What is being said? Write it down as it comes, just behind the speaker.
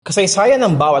Kasaysayan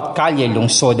ng bawat kalye,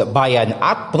 lungsod, bayan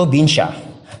at probinsya.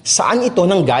 Saan ito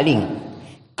nanggaling?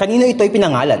 Kanino ito'y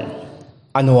pinangalan?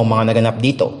 Ano ang mga naganap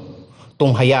dito?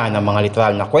 Tunghayaan ang mga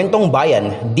literal na kwentong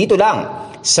bayan dito lang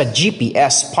sa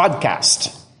GPS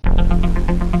Podcast.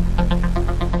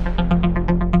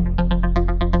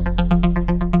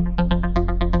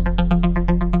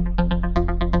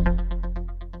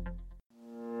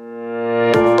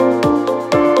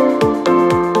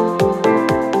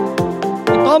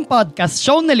 Podcast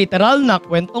show na literal na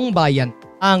kwentong bayan,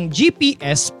 ang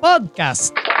GPS Podcast.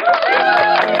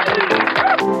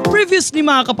 Previously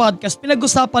mga kapodcast,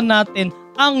 pinag-usapan natin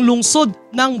ang lungsod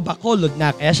ng Bacolod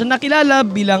na kaya siya nakilala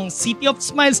bilang City of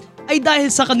Smiles ay dahil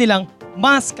sa kanilang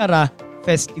Maskara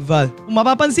Festival. Kung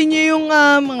mapapansin niyo yung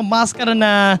mga maskara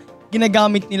na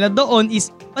ginagamit nila doon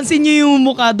is, pansin niyo yung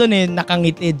mukha doon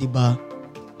nakangiti, di ba?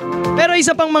 Pero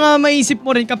isa pang mga maisip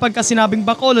mo rin kapag sinabing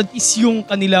Bacolod is yung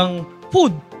kanilang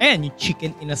food. Ayan, yung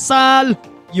chicken inasal,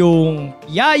 yung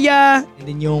piyaya, and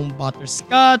then yung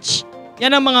butterscotch.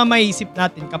 Yan ang mga maisip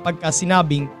natin kapag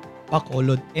sinabing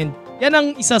Bacolod. And yan ang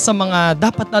isa sa mga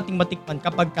dapat nating matikman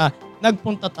kapag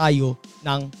nagpunta tayo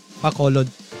ng Bacolod.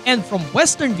 And from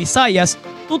Western Visayas,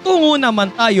 tutungo naman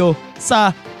tayo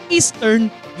sa Eastern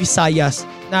Visayas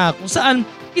na kung saan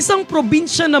isang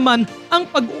probinsya naman ang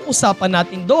pag-uusapan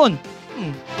natin doon.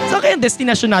 Saan kaya ang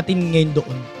destinasyon natin ngayon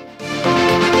doon?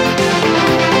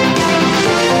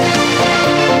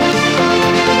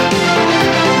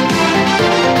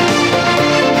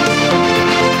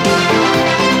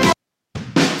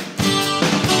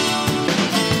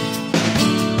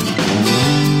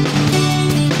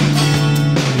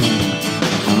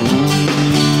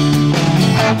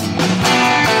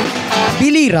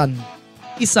 Biliran,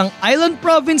 isang island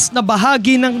province na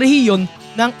bahagi ng rehiyon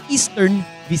ng Eastern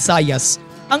Visayas.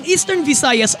 Ang Eastern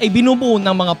Visayas ay binubuo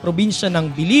ng mga probinsya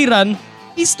ng Biliran,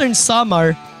 Eastern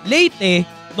Samar, Leyte,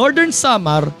 Northern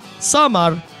Samar,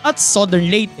 Samar at Southern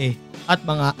Leyte at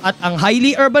ang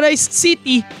highly urbanized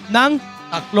city ng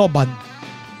Tacloban.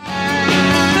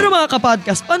 Pero mga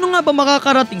kapodcast, paano nga ba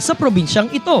makakarating sa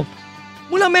probinsyang ito?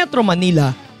 Mula Metro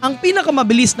Manila, ang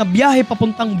pinakamabilis na biyahe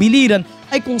papuntang Biliran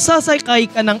ay kung sasakay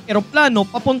ka ng eroplano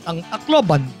papuntang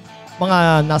Tacloban.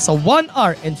 Mga nasa 1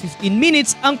 hour and 15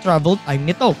 minutes ang travel time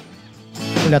nito.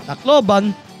 Mula Tacloban,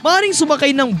 maaaring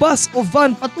sumakay ng bus o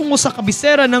van patungo sa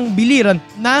kabisera ng Biliran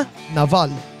na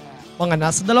Naval. Mga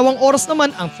nasa 2 oras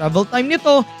naman ang travel time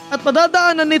nito at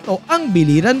madadaanan nito ang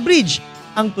Biliran Bridge,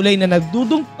 ang tulay na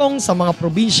nagdudugtong sa mga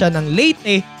probinsya ng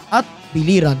Leyte at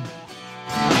Biliran.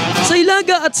 Sa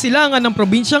ilaga at silangan ng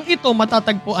probinsyang ito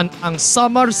matatagpuan ang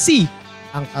Samar Sea,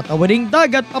 ang tatawiring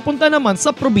dagat papunta naman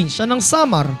sa probinsya ng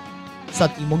Samar.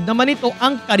 Sa timog naman ito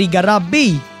ang Carigara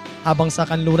Bay, habang sa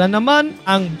kanluran naman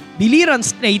ang Biliran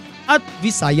Strait at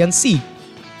Visayan Sea.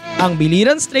 Ang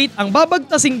Biliran Strait ang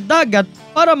babagtasing dagat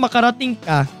para makarating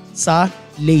ka sa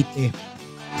Leyte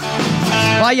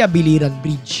via Biliran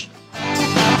Bridge.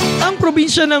 Ang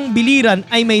probinsya ng Biliran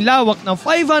ay may lawak ng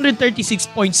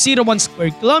 536.01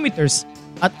 square kilometers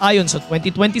at ayon sa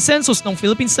 2020 census ng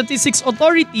Philippine Statistics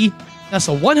Authority,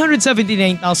 nasa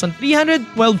 179,312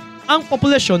 ang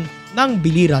populasyon ng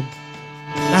Biliran.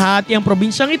 Nahati ang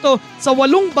probinsyang ito sa 8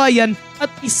 bayan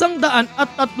at 132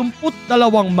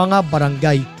 mga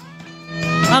barangay.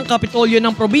 Ang kapitolyo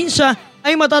ng probinsya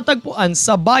ay matatagpuan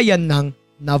sa bayan ng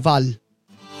Naval.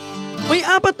 May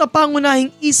 4 na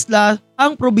pangunahing isla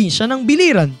ang probinsya ng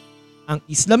Biliran. Ang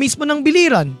isla mismo ng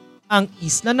Biliran, ang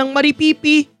isla ng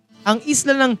Maripipi, ang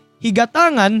isla ng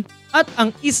Higatangan at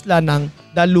ang isla ng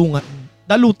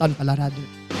Dalutan pala rather.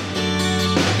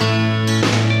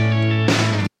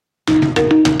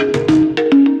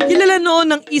 Kilala noon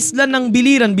ang isla ng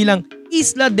Biliran bilang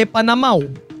Isla de Panamao.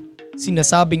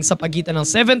 Sinasabing sa pagitan ng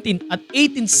 17th at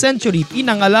 18th century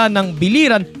pinangalan ng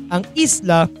Biliran ang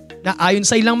isla na ayon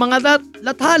sa ilang mga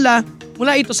lathala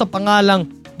mula ito sa pangalang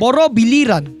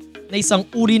Borobiliran na isang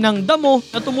uri ng damo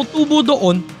na tumutubo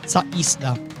doon sa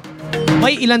isla.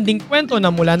 May ilan ding kwento na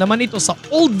mula naman ito sa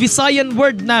Old Visayan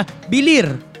word na bilir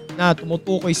na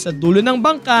tumutukoy sa dulo ng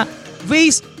bangka,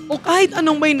 vase o kahit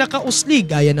anong may nakausli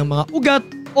gaya ng mga ugat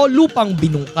o lupang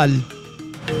binungkal.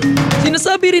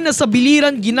 Sinasabi rin na sa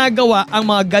Biliran ginagawa ang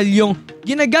mga galyong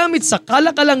ginagamit sa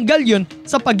kalakalang galyon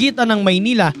sa pagitan ng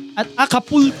Maynila at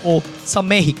Acapulco sa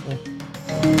Mexico.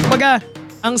 Kumbaga,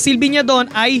 ang silbi niya doon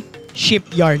ay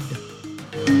shipyard.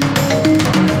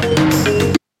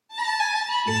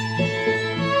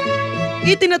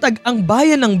 Itinatag ang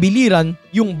bayan ng Biliran,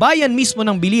 yung bayan mismo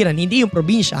ng Biliran, hindi yung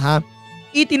probinsya ha.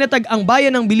 Itinatag ang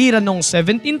bayan ng Biliran noong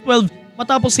 1712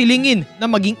 matapos silingin na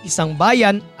maging isang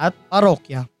bayan at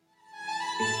parokya.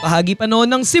 Bahagi pa noon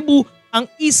ng Cebu ang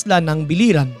isla ng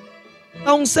Biliran.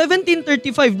 Taong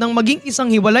 1735 nang maging isang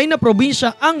hiwalay na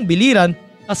probinsya ang Biliran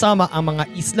kasama ang mga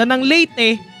isla ng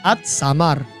Leyte at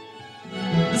Samar.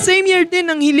 The same year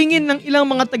din ang hilingin ng ilang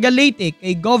mga taga Leyte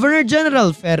kay Governor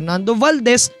General Fernando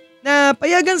Valdez na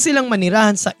payagan silang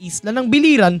manirahan sa isla ng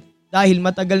Biliran dahil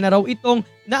matagal na raw itong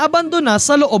naabandona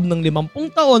sa loob ng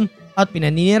 50 taon at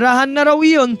pinaninirahan na raw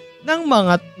iyon ng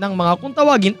mga kung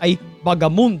tawagin ay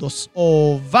vagamundos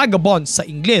o vagabonds sa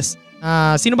Ingles.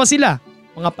 Sino ba sila?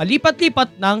 Mga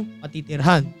palipat-lipat ng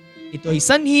patitirhan. Ito ay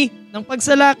sanhi ng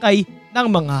pagsalakay ng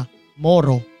mga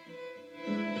Moro.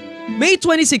 May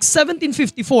 26,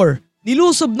 1754,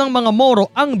 nilusob ng mga Moro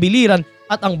ang Biliran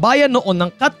at ang bayan noon ng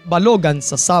Catbalogan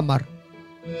sa Samar.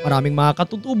 Maraming mga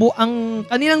katutubo ang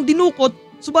kanilang dinukot,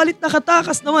 subalit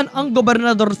nakatakas naman ang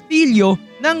Gobernador Filio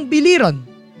ng Biliran.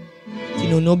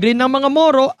 Sinunog rin ng mga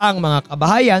Moro ang mga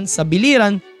kabahayan sa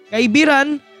Biliran,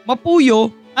 Caibiran,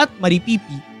 Mapuyo at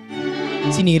Maripipi.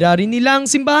 Sinira rin nila ang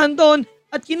simbahan doon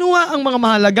at kinuha ang mga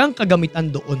mahalagang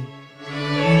kagamitan doon.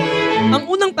 Ang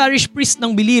unang parish priest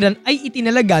ng Biliran ay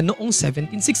itinalaga noong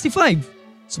 1765.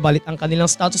 Subalit ang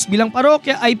kanilang status bilang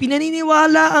parokya ay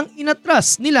pinaniniwala ang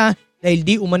inatras nila dahil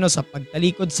di umano sa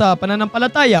pagtalikod sa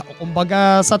pananampalataya o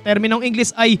kumbaga sa terminong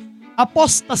Ingles ay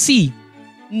apostasy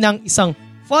ng isang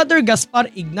Father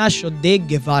Gaspar Ignacio de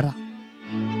Guevara.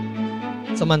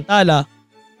 Samantala,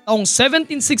 taong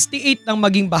 1768 nang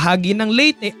maging bahagi ng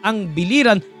Leyte ang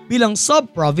Biliran bilang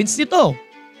sub-province nito.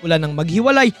 Mula nang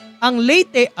maghiwalay ang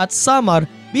Leyte at Samar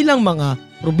bilang mga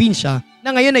probinsya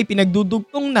na ngayon ay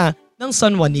pinagdudugtong na ng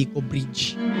San Juanico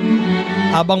Bridge.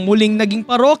 Habang muling naging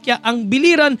parokya ang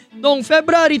Biliran noong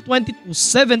February 22,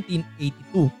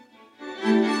 1782.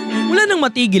 Mula nang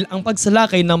matigil ang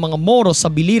pagsalakay ng mga Moro sa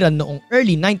Biliran noong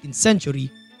early 19th century,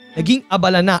 naging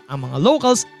abala na ang mga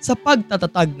locals sa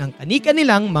pagtatatag ng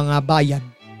kani-kanilang mga bayan.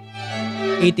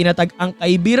 Itinatag ang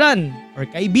Caibiran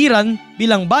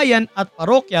bilang bayan at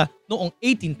parokya noong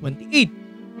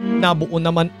 1828. Nabuo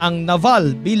naman ang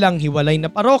Naval bilang hiwalay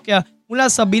na parokya mula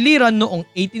sa Biliran noong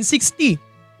 1860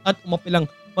 at umapilang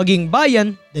maging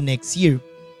bayan the next year.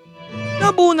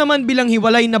 Nabuo naman bilang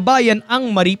hiwalay na bayan ang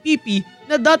Maripipi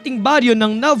na dating baryo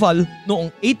ng Naval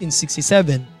noong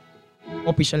 1867.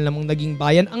 Opisyal namang naging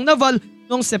bayan ang Naval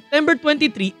noong September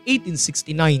 23,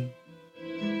 1869.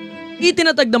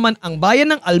 Itinatag naman ang bayan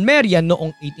ng Almeria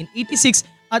noong 1886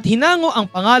 at hinango ang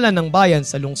pangalan ng bayan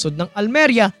sa lungsod ng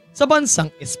Almeria sa bansang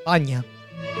Espanya.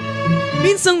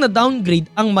 Minsang na-downgrade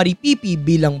ang Maripipi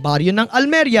bilang baryo ng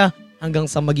Almeria hanggang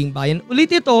sa maging bayan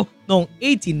ulit ito noong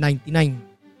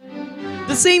 1899.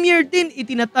 The same year din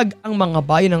itinatag ang mga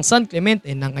bayan ng San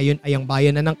Clemente na ngayon ay ang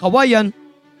bayan na ng Kawayan,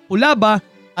 Pulaba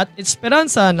at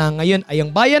Esperanza na ngayon ay ang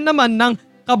bayan naman ng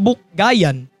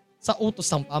Kabukgayan sa utos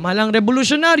ng pamahalang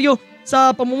revolusyonaryo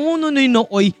sa pamumuno ni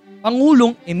nooy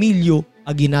Pangulong Emilio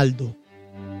Aguinaldo.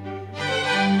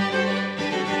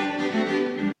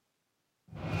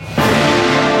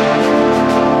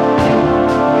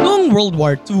 Noong World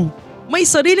War II, may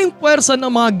sariling puwersa ng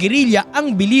mga gerilya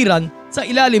ang Biliran sa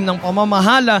ilalim ng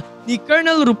pamamahala ni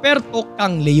Colonel Ruperto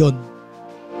Kang Leon.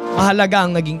 Mahalaga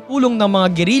ang naging tulong ng mga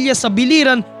gerilya sa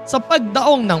Biliran sa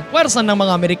pagdaong ng puwersa ng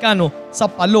mga Amerikano sa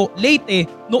Palo, Leyte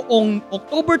noong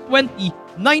October 20,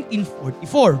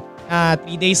 1944. 3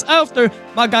 days after,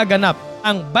 magaganap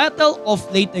ang Battle of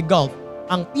Leyte Gulf,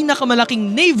 ang pinakamalaki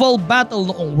naval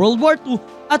battle noong World War II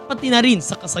at pati na rin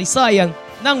sa kasaysayan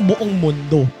ng buong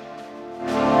mundo.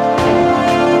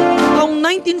 Taong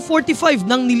 1945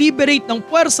 nang niliberate ng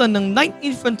puwersa ng 9th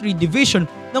Infantry Division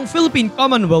ng Philippine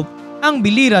Commonwealth ang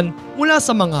Biliran mula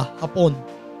sa mga Hapon.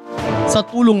 Sa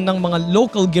tulong ng mga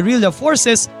local guerrilla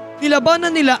forces,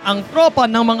 nilabanan nila ang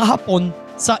tropa ng mga Hapon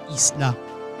sa isla.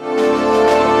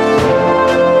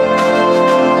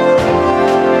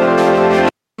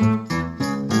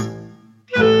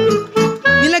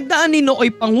 Nilagdaan ni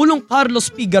nooy Pangulong Carlos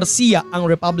P. Garcia ang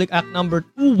Republic Act No.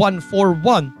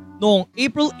 2141 noong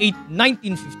April 8,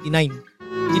 1959.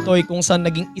 Ito ay kung saan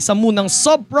naging isa munang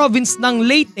sub-province ng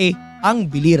Leyte ang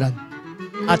Biliran.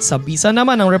 At sa bisa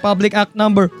naman ng Republic Act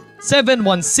No.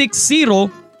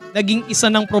 7160, naging isa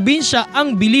ng probinsya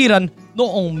ang Biliran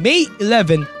noong May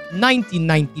 11,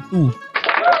 1992.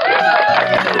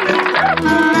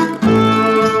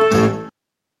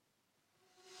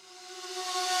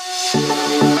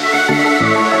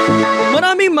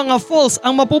 Maraming mga falls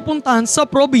ang mapupuntahan sa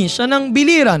probinsya ng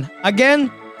Biliran. Again,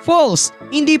 falls,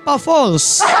 hindi pa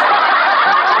falls.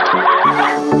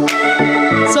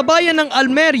 Sa bayan ng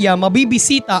Almeria,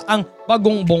 mabibisita ang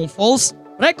Bagongbong Falls,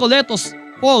 Recoletos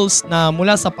Falls na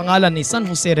mula sa pangalan ni San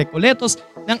Jose Recoletos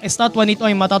ng estatwa nito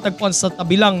ay matatagpuan sa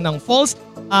tabilang ng falls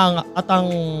ang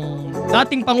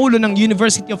dating Pangulo ng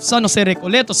University of San Jose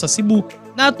Recoleto sa Cebu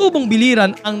na tubong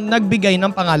biliran ang nagbigay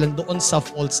ng pangalan doon sa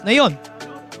falls na yon.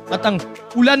 At ang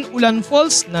Ulan-Ulan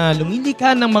Falls na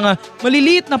lumilikha ng mga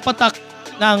maliliit na patak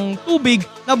ng tubig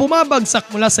na bumabagsak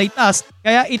mula sa itaas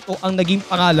kaya ito ang naging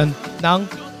pangalan ng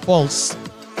falls.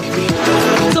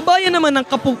 Sa bayan naman ng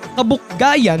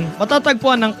Kabukgayan,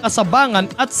 matatagpuan ng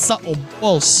Kasabangan at Saob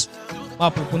Falls.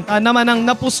 Mapupunta naman ang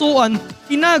Napusuan,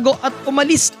 Tinago at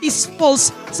Kumalistis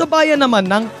Falls sa bayan naman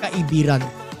ng Kaibiran.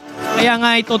 Kaya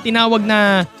nga ito tinawag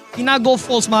na Tinago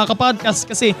Falls mga kapodcast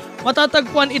kasi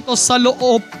matatagpuan ito sa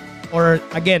loob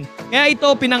kaya ito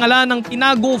pinangalan ng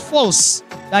Tinago Falls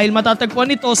dahil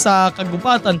matatagpuan ito sa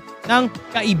kagubatan ng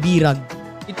Kaibiran.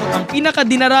 Ito ang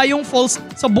pinakadinarayong falls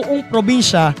sa buong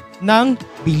probinsya ng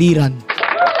Biliran.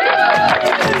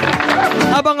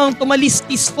 Habang ang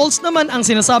Tumalistis Falls naman ang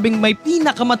sinasabing may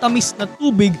pinakamatamis na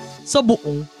tubig sa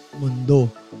buong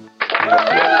mundo.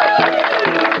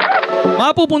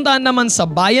 Mapupuntahan naman sa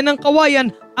bayan ng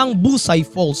Kawayan ang Busay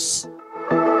Falls.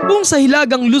 Kung sa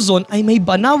Hilagang Luzon ay may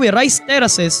Banawe Rice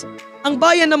Terraces, ang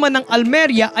bayan naman ng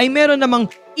Almeria ay meron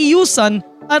namang Iyusan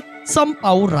at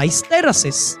Sampaw Rice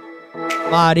Terraces.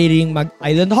 Maaari ring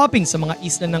mag-island hopping sa mga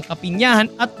isla ng Kapinyahan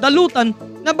at Dalutan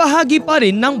na bahagi pa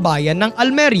rin ng bayan ng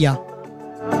Almeria.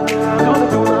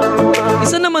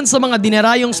 Isa naman sa mga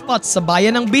dinerayong spots sa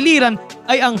bayan ng Biliran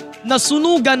ay ang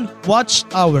Nasunugan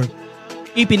Watchtower.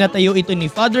 Ipinatayo ito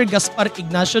ni Father Gaspar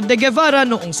Ignacio de Guevara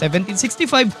noong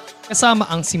 1765 kasama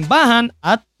ang simbahan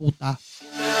at kuta.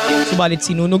 Subalit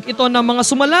sinunog ito ng mga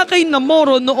sumalakay na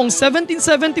Moro noong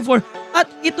 1774 at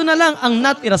ito na lang ang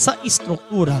natira sa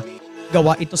istruktura.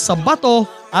 Gawa ito sa bato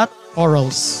at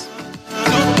corals.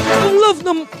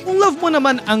 Kung love mo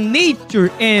naman ang nature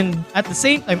and at the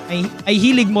same time ay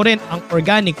hilig mo rin ang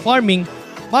organic farming,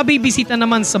 mabibisita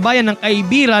naman sa bayan ng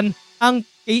Kaibiran ang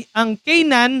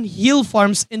Canaan Hill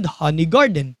Farms and Honey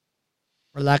Garden.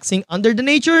 Relaxing under the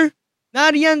nature,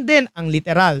 nariyan din ang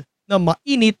literal na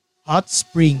mainit hot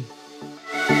spring.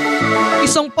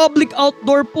 Isang public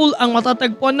outdoor pool ang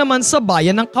matatagpuan naman sa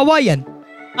bayan ng Kawayan,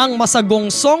 ang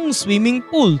Masagong Song Swimming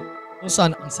Pool, kung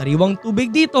saan ang sariwang tubig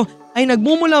dito ay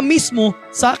nagmumula mismo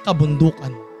sa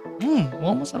kabundukan.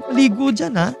 Masarap maligo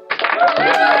dyan ha.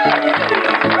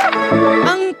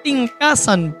 Ang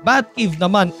Tingkasan Bat Cave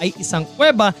naman ay isang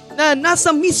kuweba na nasa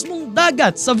mismong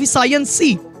dagat sa Visayan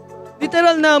Sea.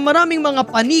 Literal na maraming mga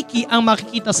paniki ang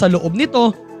makikita sa loob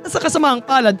nito na sa kasamaang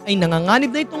palad ay nanganganib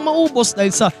na itong maubos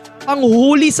dahil sa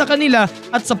panghuhuli sa kanila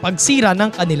at sa pagsira ng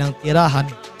kanilang tirahan.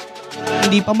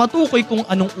 Hindi pa matukoy kung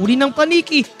anong uri ng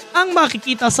paniki ang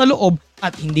makikita sa loob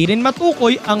at hindi rin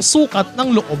matukoy ang sukat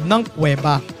ng loob ng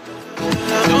kuweba.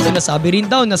 Sinasabi rin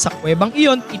daw na sa kuwebang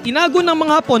iyon itinago ng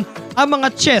mga Hapon ang mga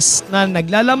chests na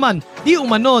naglalaman di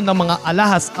umano ng mga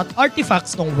alahas at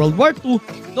artifacts ng World War II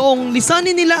noong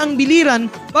lisanin nila ang Biliran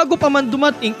bago pa man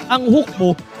dumating ang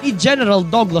hukbo ni General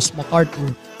Douglas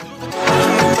MacArthur.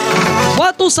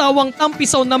 Watusawang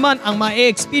tampisaw naman ang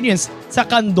ma-experience sa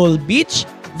Candol Beach,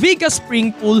 Viga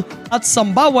Spring Pool at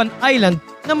Sambawan Island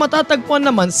na matatagpuan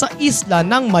naman sa isla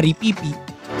ng Maripipi.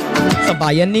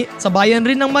 Sa bayan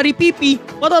rin ng Maripipi,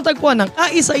 matatagpuan ang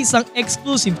kaisa-isang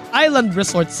exclusive island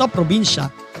resort sa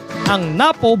probinsya, ang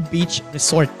Napo Beach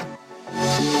Resort.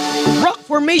 Rock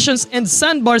formations and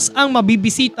sandbars ang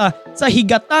mabibisita sa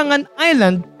Higatangan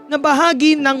Island na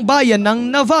bahagi ng bayan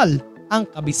ng Naval, ang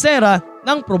kabisera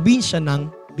ng probinsya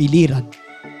ng Biliran.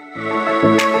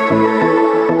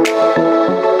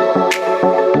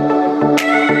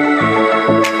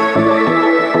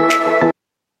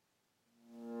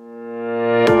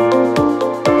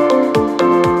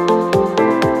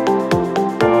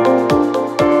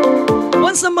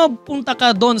 Once na mapunta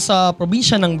ka doon sa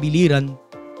probinsya ng Biliran,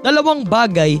 dalawang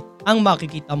bagay ang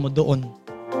makikita mo doon.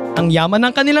 Ang yaman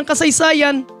ng kanilang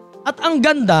kasaysayan at ang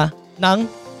ganda ng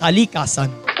kalikasan.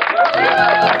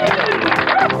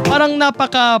 Parang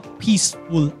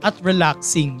napaka-peaceful at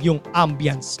relaxing yung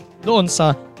ambience doon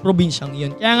sa probinsyang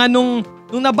iyon. Kaya nga nung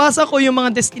nabasa ko yung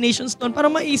mga destinations doon,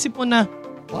 parang maisip mo na,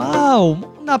 wow,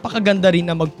 napakaganda rin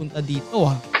na magpunta dito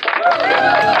ha.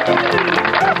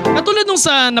 Katulad nung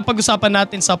sa napag-usapan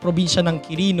natin sa probinsya ng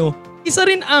Quirino, isa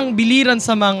rin ang Biliran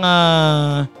sa mga,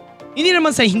 hindi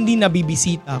naman sa hindi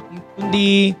nabibisita,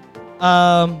 kundi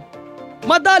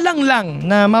madalang lang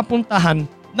na mapuntahan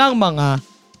ng mga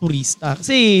turista.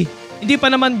 Kasi hindi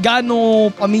pa naman gaano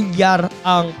pamilyar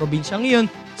ang probinsyang iyon.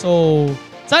 So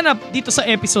sana dito sa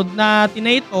episode natin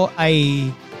na ito ay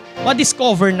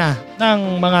ma-discover na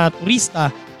ng mga turista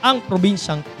ang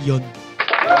probinsyang iyon.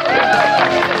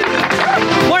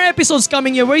 More episodes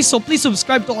coming your way, so please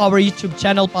subscribe to our YouTube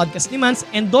channel, Podcast ni Mans,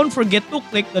 and don't forget to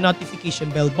click the notification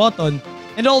bell button.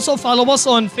 And also follow us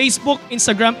on Facebook,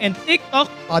 Instagram, and TikTok,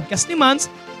 Podcast ni Mans.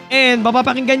 And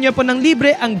mapapakinggan niyo po ng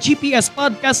libre ang GPS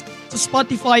Podcast sa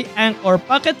Spotify, Anchor,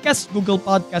 Pocket Cast, Google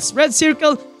Podcast, Red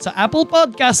Circle, sa Apple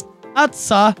Podcast, at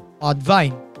sa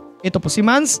Podvine. Ito po si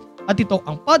Mans at ito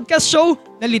ang podcast show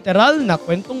na literal na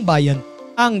kwentong bayan,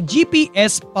 ang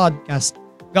GPS Podcast.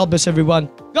 God bless everyone.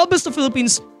 God bless the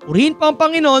Philippines. Purihin pa ang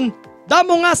Panginoon.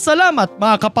 Damo nga salamat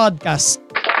mga kapodcast.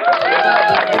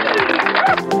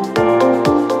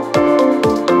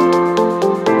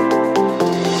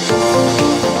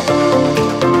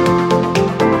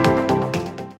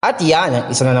 At yan ang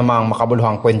isa na namang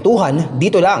makabuluhang kwentuhan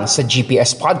dito lang sa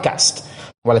GPS Podcast.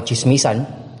 Walang chismisan,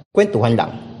 kwentuhan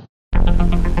lang.